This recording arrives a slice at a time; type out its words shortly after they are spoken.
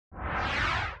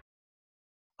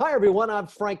Hi, everyone. I'm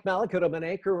Frank Mallicoat. I'm an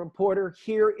anchor reporter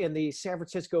here in the San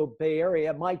Francisco Bay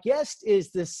Area. My guest is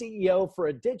the CEO for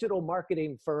a digital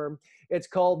marketing firm. It's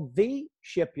called The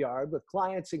Shipyard, with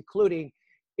clients including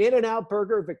In-N-Out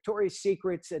Burger, Victoria's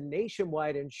Secrets, and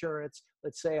Nationwide Insurance.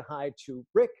 Let's say hi to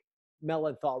Rick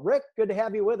Melenthal. Rick, good to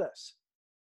have you with us.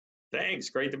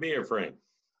 Thanks. Great to be here, Frank.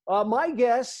 My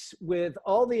guess, with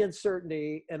all the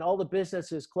uncertainty and all the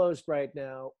businesses closed right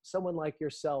now, someone like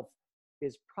yourself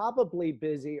is probably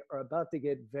busy or about to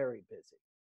get very busy.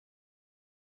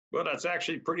 Well, that's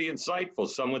actually pretty insightful.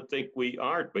 Some would think we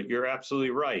aren't, but you're absolutely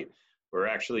right. We're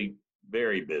actually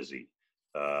very busy.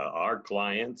 Our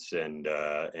clients and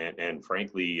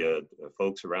frankly,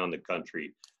 folks around the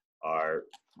country are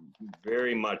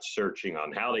very much searching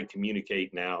on how they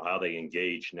communicate now, how they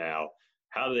engage now,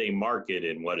 how do they market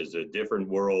in what is a different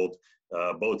world,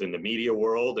 both in the media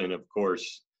world and, of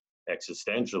course,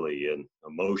 existentially and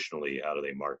emotionally, how do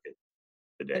they market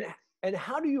today? And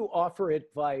how do you offer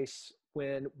advice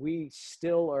when we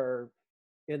still are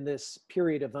in this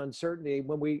period of uncertainty,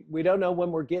 when we don't know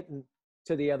when we're getting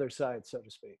to the other side, so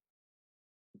to speak?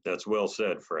 That's well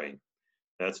said, Frank.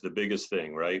 That's the biggest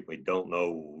thing, right? We don't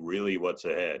know really what's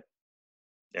ahead.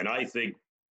 And I think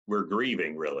we're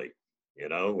grieving, really. You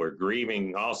know, we're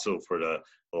grieving also for the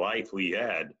life we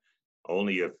had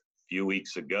only a few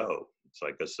weeks ago. It's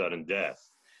like a sudden death.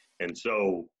 And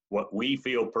so what we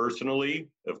feel personally,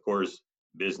 of course,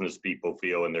 business people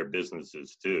feel in their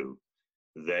businesses too.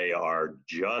 They are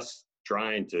just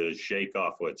trying to shake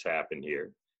off what's happened here.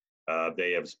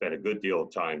 They have spent a good deal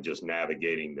of time just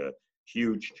navigating the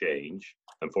huge change.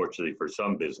 Unfortunately, for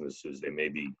some businesses, they may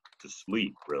be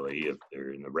asleep, really, if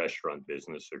they're in the restaurant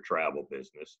business or travel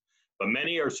business. But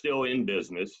many are still in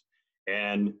business,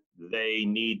 and they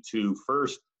need to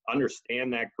first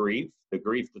understand that grief, the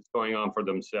grief that's going on for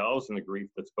themselves and the grief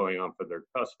that's going on for their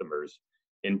customers.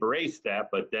 Embrace that,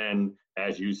 but then,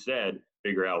 as you said,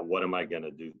 figure out, what am I going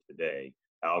to do today?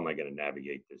 How am I going to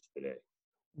navigate this today?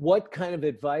 What kind of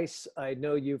advice? I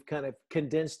know you've kind of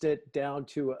condensed it down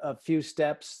to a few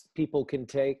steps people can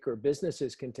take or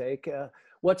businesses can take.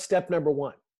 What's step number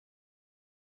one?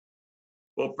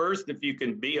 Well, first, if you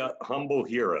can be a humble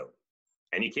hero,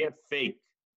 and you can't fake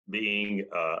being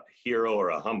a hero or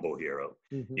a humble hero.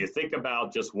 Mm-hmm. You think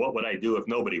about, just what would I do if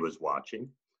nobody was watching?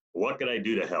 What could I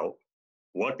do to help?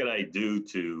 What could I do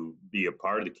to be a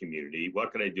part of the community?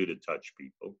 What could I do to touch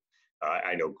people?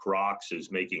 I know Crocs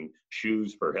is making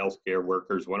shoes for healthcare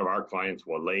workers. One of our clients,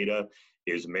 Waleda,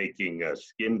 is making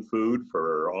skin food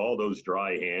for all those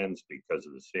dry hands because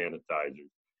of the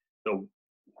sanitizers. So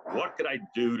what could I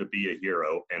do to be a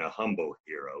hero and a humble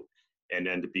hero, and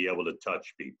then to be able to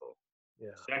touch people? Yeah.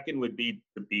 Second would be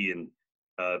to be in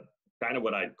kind of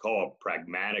what I'd call a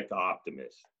pragmatic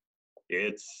optimist.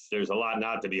 There's a lot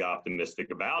not to be optimistic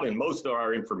about, and most of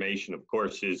our information, of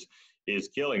course, is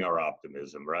killing our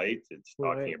optimism, right? It's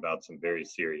talking about some very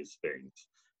serious things.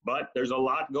 But there's a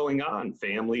lot going on.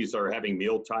 Families are having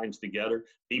meal times together.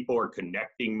 People are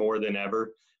connecting more than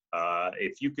ever.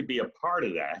 If you could be a part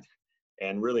of that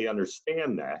and really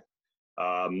understand that,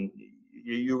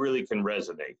 you really can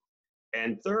resonate.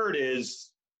 And third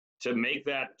is to make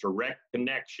that direct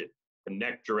connection,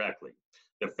 connect directly.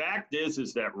 The fact is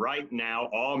that right now,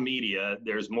 all media,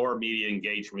 there's more media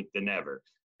engagement than ever.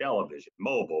 Television,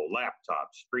 mobile,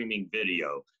 laptops, streaming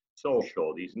video,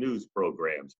 social, these news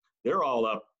programs, they're all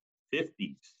up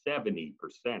 50, 70%,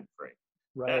 Frank.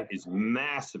 Right. That is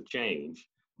massive change.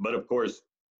 But of course,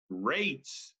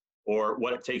 rates or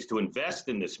what it takes to invest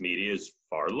in this media is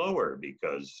far lower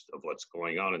because of what's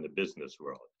going on in the business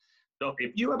world. So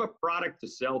if you have a product to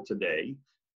sell today,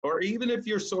 or even if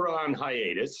you're sort of on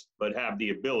hiatus, but have the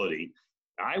ability,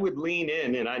 I would lean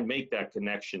in and I'd make that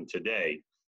connection today,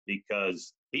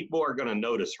 because people are going to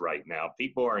notice right now.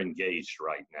 People are engaged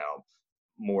right now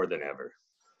more than ever.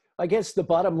 I guess the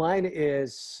bottom line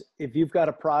is, if you've got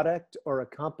a product or a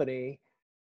company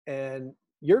and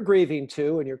you're grieving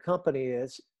too, and your company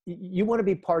is, you want to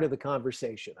be part of the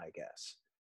conversation, I guess,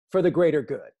 for the greater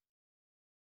good.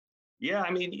 Yeah,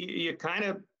 I mean, you kind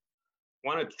of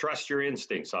want to trust your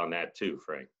instincts on that too,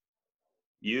 Frank.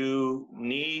 You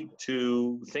need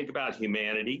to think about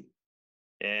humanity,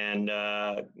 and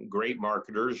great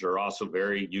marketers are also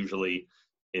very usually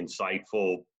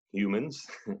insightful humans.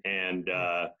 And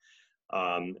a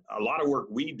lot of work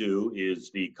we do is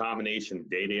the combination of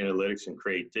data analytics and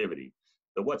creativity.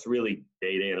 So what's really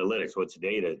data analytics? What's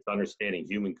data? It's understanding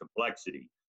human complexity.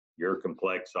 You're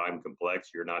complex, I'm complex.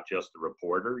 You're not just a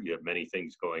reporter. You have many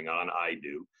things going on. I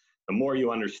do. The more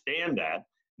you understand that,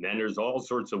 then there's all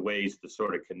sorts of ways to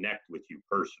sort of connect with you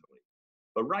personally.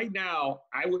 But right now,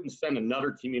 I wouldn't send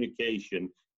another communication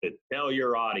to tell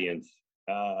your audience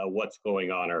what's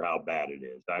going on or how bad it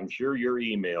is. I'm sure your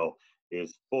email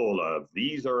is full of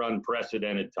these are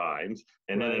unprecedented times,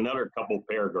 and then another couple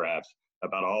paragraphs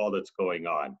about all that's going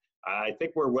on. I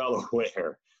think we're well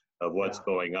aware of what's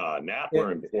going on. That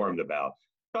we're informed about.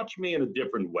 Touch me in a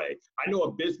different way. I know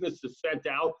a business has sent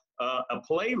out a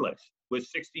playlist with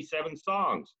 67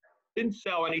 songs. Didn't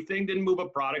sell anything, didn't move a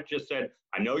product, just said,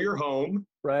 I know you're home.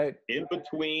 Right. In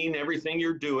between everything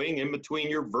you're doing, in between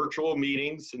your virtual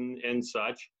meetings and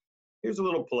such, here's a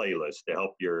little playlist to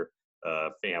help your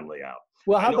family out.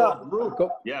 Well, how about,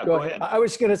 go ahead. I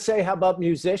was going to say, how about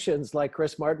musicians like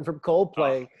Chris Martin from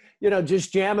Coldplay,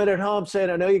 just jamming at home saying,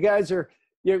 I know you guys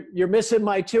you're missing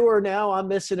my tour now. I'm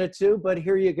missing it too, but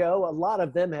here you go. A lot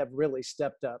of them have really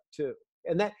stepped up too.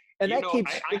 And that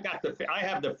keeps. I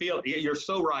have the feel, you're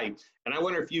so right. And I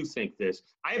wonder if you think this.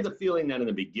 I have the feeling that in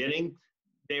the beginning,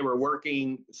 they were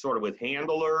working sort of with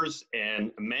handlers,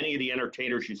 and many of the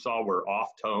entertainers you saw were off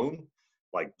tone,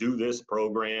 like do this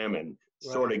program and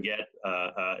sort of get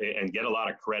a lot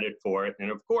of credit for it.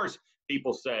 And of course,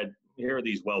 people said, here are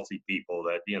these wealthy people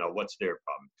that, what's their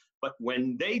problem? But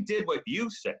when they did what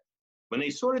you said, when they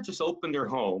sort of just opened their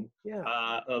home,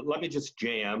 let me just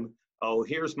jam. Oh,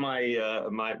 here's my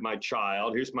my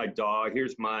child. Here's my dog.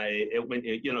 Here's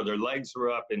their legs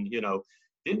were up, and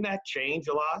didn't that change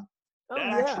a lot?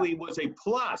 That actually was a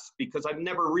plus, because I've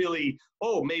never really.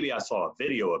 Maybe I saw a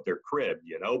video of their crib,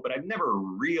 but I've never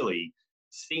really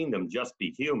seen them just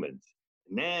be humans.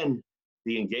 And then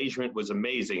the engagement was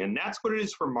amazing, and that's what it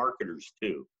is for marketers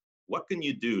too. What can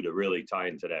you do to really tie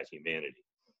into that humanity?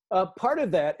 Part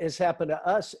of that has happened to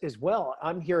us as well.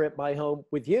 I'm here at my home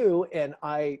with you, and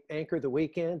I anchor the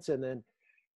weekends. And then,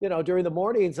 during the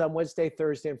mornings on Wednesday,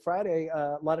 Thursday, and Friday,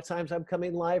 a lot of times I'm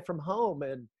coming live from home,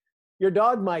 and your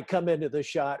dog might come into the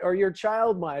shot, or your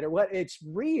child might, or what. It's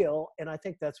real. And I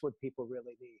think that's what people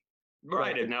really need.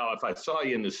 Right. And now if I saw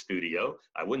you in the studio,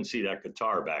 I wouldn't see that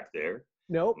guitar back there.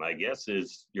 Nope. My guess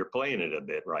is you're playing it a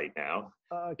bit right now,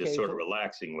 just sort of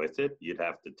relaxing with it. You'd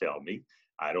have to tell me.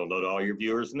 I don't know that all your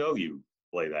viewers know you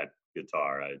play that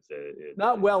guitar.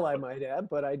 Not well, I might add,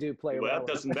 but I do play well. Well, it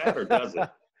doesn't matter, does it?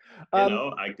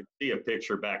 I could see a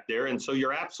picture back there. And so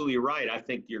you're absolutely right. I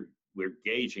think we're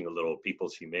gauging a little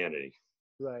people's humanity.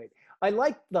 Right. I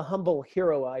like the humble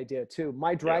hero idea too.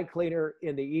 My dry cleaner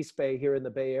in the East Bay here in the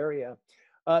Bay Area,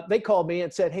 they called me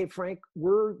and said, hey, Frank,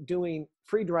 we're doing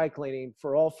free dry cleaning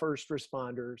for all first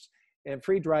responders and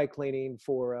free dry cleaning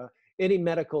for any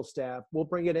medical staff. We'll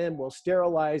bring it in, we'll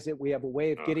sterilize it. We have a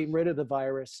way of getting rid of the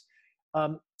virus.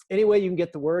 Any way you can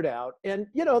get the word out. And,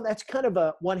 that's kind of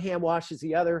a one hand washes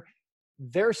the other.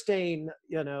 They're staying,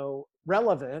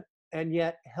 relevant and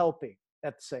yet helping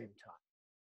at the same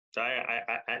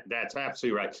time. That's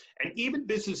absolutely right. And even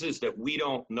businesses that we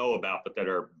don't know about, but that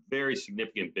are very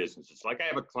significant businesses. Like I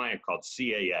have a client called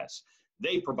CAS.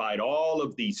 They provide all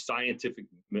of the scientific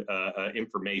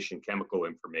information, chemical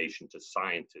information to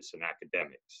scientists and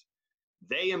academics.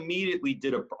 They immediately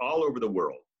did it all over the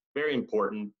world. Very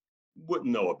important,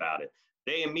 wouldn't know about it.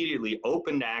 They immediately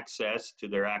opened access to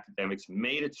their academics,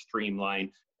 made it streamlined,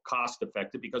 cost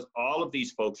effective, because all of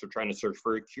these folks are trying to search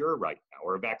for a cure right now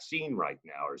or a vaccine right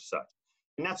now or such.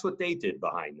 And that's what they did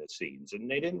behind the scenes. And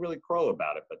they didn't really crow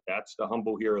about it, but that's the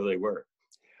humble hero they were.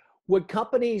 Would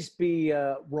companies be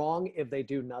wrong if they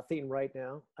do nothing right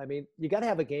now? I mean, you got to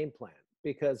have a game plan,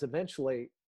 because eventually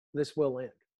this will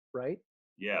end, right?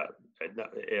 Yeah.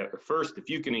 First, if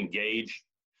you can engage,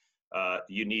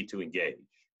 you need to engage.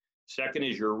 Second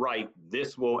is, you're right,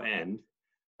 this will end,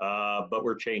 but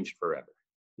we're changed forever.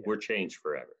 Yeah. We're changed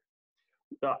forever.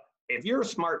 So if you're a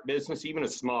smart business, even a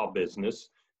small business,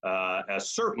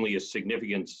 certainly a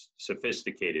significant,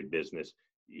 sophisticated business,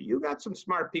 you got some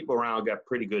smart people around, got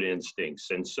pretty good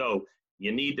instincts. And so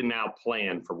you need to now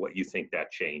plan for what you think that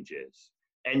change is.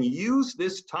 And use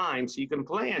this time so you can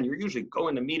plan. You're usually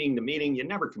going to meeting to meeting. You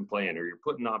never can plan, or you're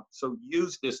putting up. So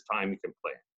use this time you can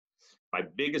plan. My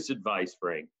biggest advice,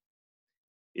 Frank,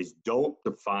 is don't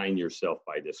define yourself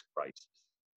by this crisis.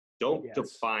 Don't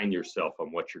define yourself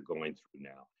on what you're going through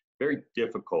now. Very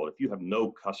difficult. If you have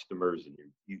no customers and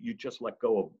you just let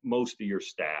go of most of your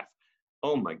staff,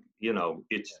 oh my,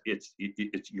 it's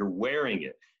you're wearing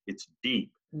it. It's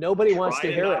deep. Nobody wants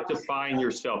to hear it. Define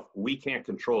yourself. We can't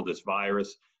control this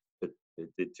virus.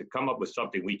 To come up with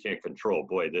something we can't control,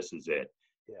 boy, this is it.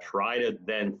 Yeah. Try to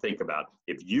then think about,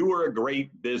 if you were a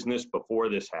great business before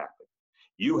this happened,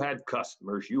 you had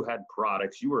customers, you had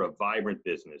products, you were a vibrant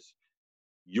business.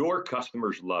 Your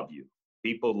customers love you.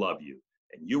 People love you.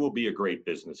 And you will be a great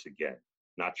business again.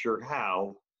 Not sure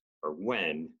how or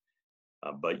when,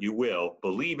 But you will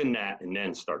believe in that and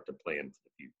then start to plan for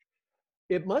the future.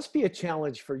 It must be a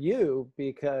challenge for you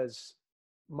because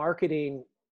marketing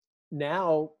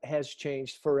now has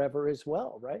changed forever as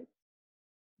well, right?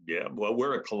 Yeah, well,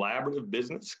 we're a collaborative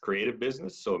business, creative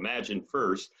business. So imagine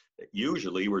first that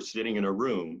usually we're sitting in a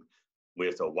room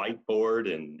with a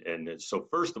whiteboard. And so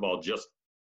first of all, just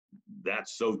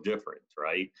that's so different,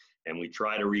 right? And we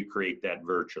try to recreate that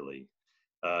virtually.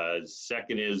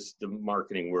 Second is the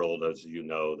marketing world, as you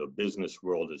know, the business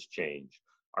world has changed.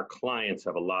 Our clients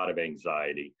have a lot of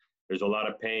anxiety. There's a lot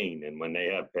of pain, and when they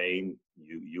have pain,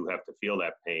 you have to feel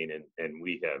that pain, and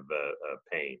we have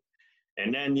pain.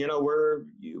 And then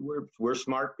we're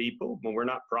smart people, but we're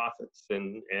not prophets,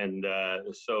 and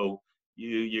so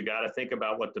you got to think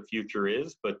about what the future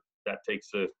is, but that takes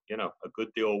a good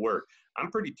deal of work. I'm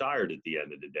pretty tired at the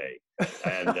end of the day,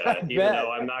 and even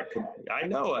though I'm not, I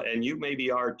know, and you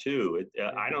maybe are too.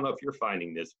 I don't know if you're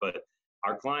finding this, but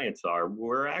our clients are.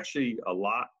 We're actually a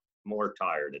lot more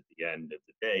tired at the end of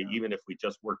the day, even if we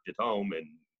just worked at home, and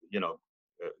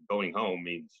going home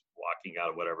means walking out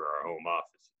of whatever our home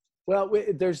office is. Well,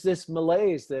 there's this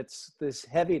malaise, that's this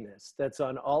heaviness that's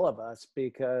on all of us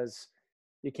because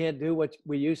you can't do what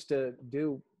we used to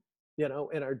do, in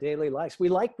our daily lives. We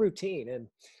like routine, and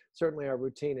certainly our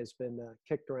routine has been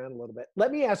kicked around a little bit.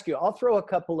 Let me ask you, I'll throw a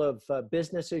couple of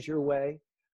businesses your way.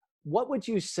 What would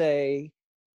you say,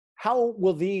 how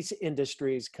will these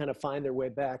industries kind of find their way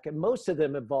back? And most of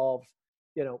them involve,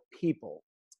 people,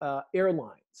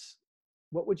 airlines.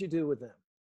 What would you do with them?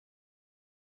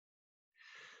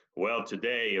 Well,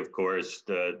 today, of course,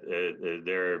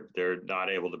 they're not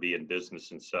able to be in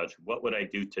business and such. What would I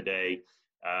do today?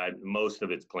 Most of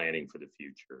it's planning for the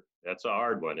future. That's a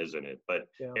hard one, isn't it? But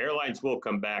yeah. Airlines will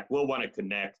come back. We'll want to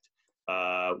connect.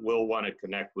 We'll want to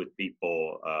connect with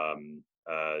people.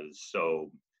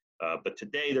 But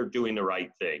today they're doing the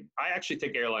right thing. I actually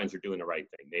think airlines are doing the right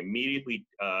thing. They immediately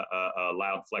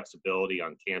allowed flexibility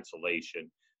on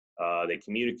cancellation. They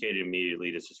communicated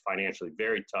immediately. This is financially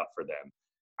very tough for them.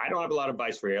 I don't have a lot of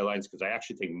advice for airlines because I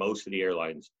actually think most of the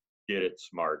airlines did it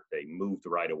smart. They moved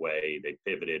right away. They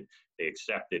pivoted. They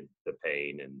accepted the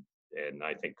pain, and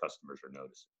I think customers are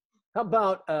noticing. How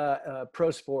about pro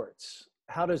sports?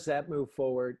 How does that move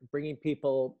forward? Bringing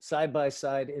people side by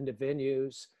side into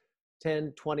venues,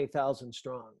 10, 20,000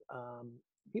 strong.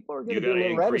 People are going to be a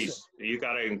little reticent. You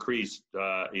got to increase.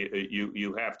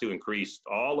 You have to increase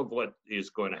all of what is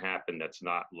going to happen that's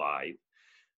not live.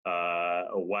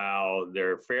 While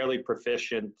they're fairly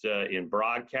proficient in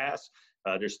broadcast,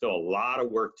 there's still a lot of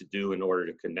work to do in order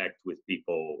to connect with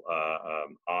people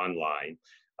online.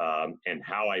 And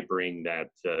how I bring that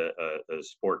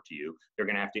sport to you, they're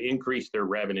going to have to increase their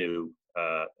revenue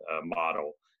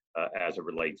model as it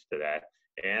relates to that,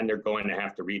 and they're going to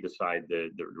have to redesign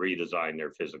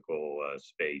their physical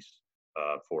space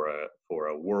for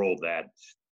a world that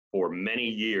for many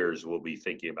years will be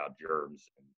thinking about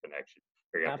germs and connection.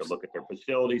 They're going to have to look at their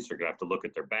facilities. They're going to have to look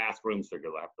at their bathrooms. They're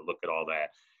going to have to look at all that.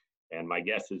 And my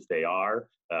guess is they are,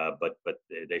 but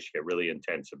they should get really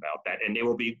intense about that. And they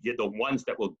will be the ones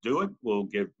that will do it will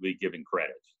be given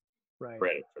credit for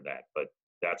that. But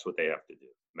that's what they have to do.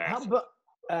 Massive.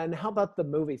 How about the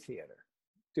movie theater?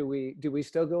 Do we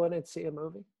still go in and see a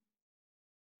movie?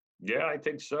 Yeah, I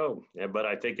think so. Yeah, but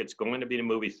I think it's going to be the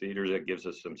movie theaters that gives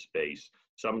us some space.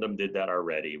 Some of them did that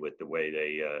already with the way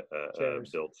they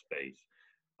built space.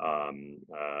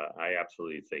 I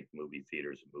absolutely think movie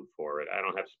theaters move forward. I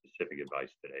don't have specific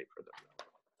advice today for them.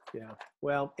 Yeah.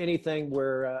 Well, anything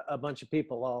where a bunch of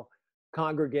people all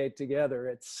congregate together,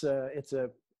 it's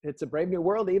a brave new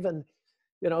world. Even,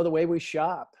 the way we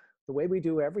shop, the way we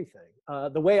do everything,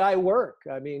 the way I work,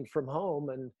 from home.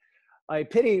 And I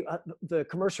pity the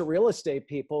commercial real estate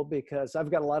people because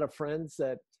I've got a lot of friends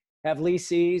that have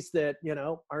leasees that,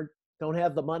 don't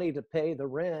have the money to pay the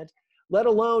rent. Let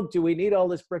alone, do we need all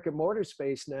this brick and mortar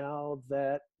space now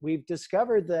that we've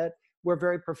discovered that we're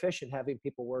very proficient having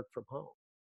people work from home?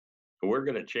 We're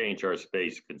going to change our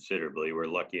space considerably. We're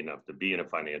lucky enough to be in a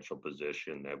financial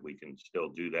position that we can still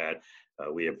do that.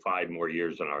 We have 5 more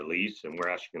years on our lease, and we're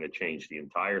actually going to change the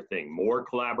entire thing. More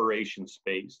collaboration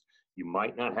space. You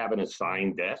might not have an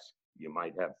assigned desk. You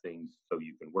might have things so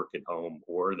you can work at home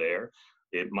or there.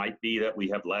 It might be that we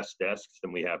have less desks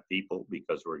than we have people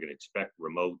because we're going to expect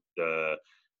remote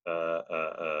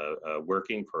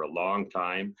working for a long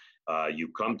time. You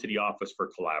come to the office for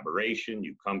collaboration.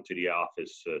 You come to the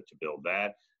office to build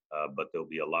that, but there'll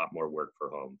be a lot more work for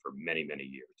home for many, many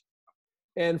years.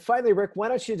 And finally, Rick, why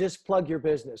don't you just plug your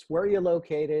business? Where are you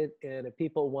located? And if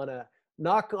people want to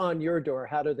knock on your door,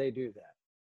 how do they do that?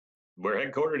 We're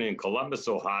headquartered in Columbus,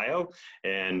 Ohio,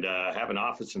 and have an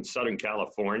office in Southern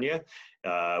California.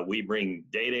 We bring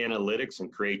data analytics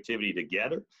and creativity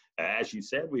together. As you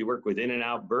said, we work with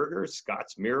In-N-Out Burgers,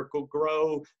 Scott's Miracle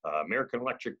Grow, American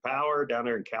Electric Power down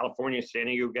there in California, San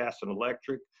Diego Gas and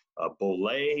Electric,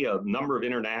 Bolay, a number of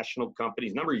international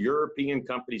companies, a number of European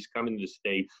companies coming to the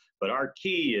state. But our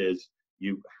key is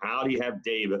how do you have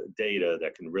data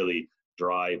that can really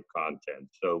drive content?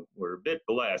 So we're a bit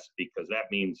blessed because that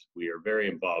means we are very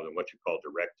involved in what you call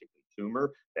direct to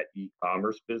consumer, that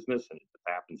e-commerce business, and it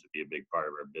happens to be a big part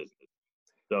of our business.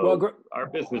 So our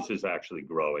business is actually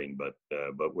growing, but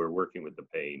we're working with the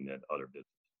pain that other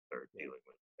businesses are dealing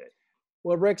with today.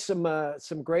 Well, Rick,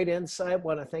 some great insight. I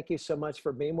want to thank you so much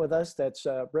for being with us. That's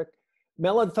Rick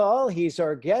Melenthal. He's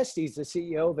our guest. He's the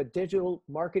CEO of a digital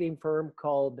marketing firm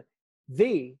called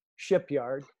The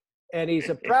Shipyard. And he's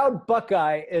a proud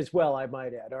Buckeye as well, I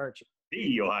might add, aren't you?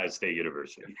 The Ohio State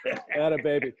University. Atta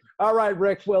baby. All right,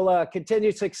 Rick, we'll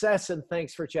continue success, and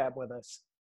thanks for chatting with us.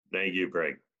 Thank you,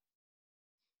 Greg.